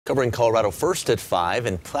Covering Colorado first at 5,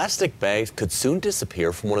 and plastic bags could soon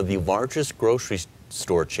disappear from one of the largest grocery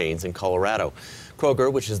store chains in Colorado.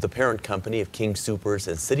 Kroger, which is the parent company of King Soopers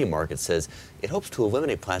and City Market, says it hopes to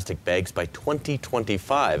eliminate plastic bags by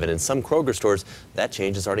 2025. And in some Kroger stores, that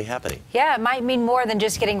change is already happening. Yeah, it might mean more than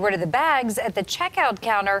just getting rid of the bags at the checkout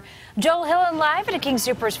counter. Joel Hillen live at a King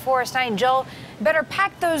Soopers Forest 9. Joel, better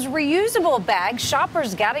pack those reusable bags.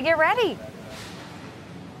 Shoppers got to get ready.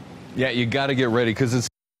 Yeah, you got to get ready because it's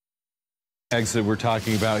bags that we're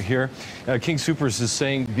talking about here. King Soopers is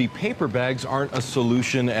saying the paper bags aren't a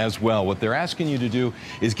solution as well. What they're asking you to do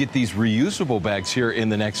is get these reusable bags here in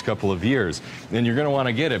the next couple of years. And you're going to want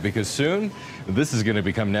to get it because soon this is going to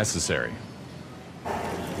become necessary.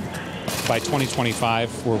 By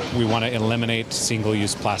 2025, we want to eliminate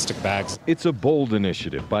single-use plastic bags. It's a bold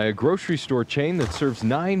initiative by a grocery store chain that serves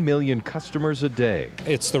 9 million customers a day.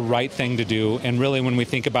 It's the right thing to do, and really when we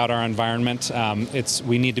think about our environment,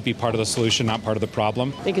 we need to be part of the solution, not part of the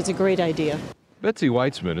problem. I think it's a great idea. Betsy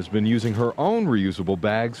Weitzman has been using her own reusable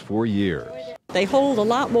bags for years. They hold a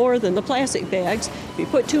lot more than the plastic bags. If you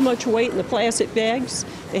put too much weight in the plastic bags,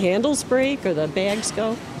 the handles break or the bags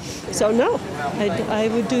go. So no, I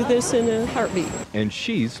would do this in a heartbeat. And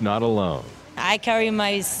she's not alone. I carry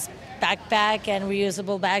my backpack and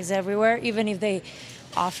reusable bags everywhere, even if they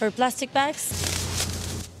offer plastic bags.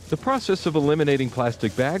 The process of eliminating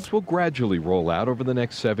plastic bags will gradually roll out over the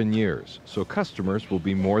next 7 years, so customers will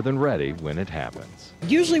be more than ready when it happens.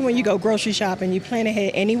 Usually when you go grocery shopping, you plan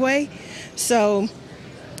ahead anyway, so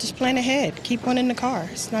just plan ahead. Keep one in the car.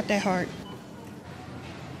 It's not that hard.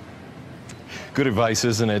 Good advice,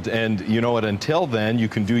 isn't it? And you know what, until then, you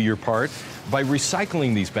can do your part by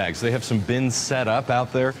recycling these bags. They have some bins set up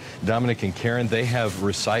out there. Dominic and Karen, they have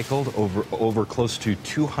recycled over close to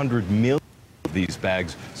 200 million of these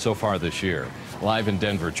bags so far this year. Live in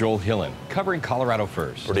Denver, Joel Hillen, covering Colorado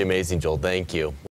First. Pretty amazing, Joel. Thank you.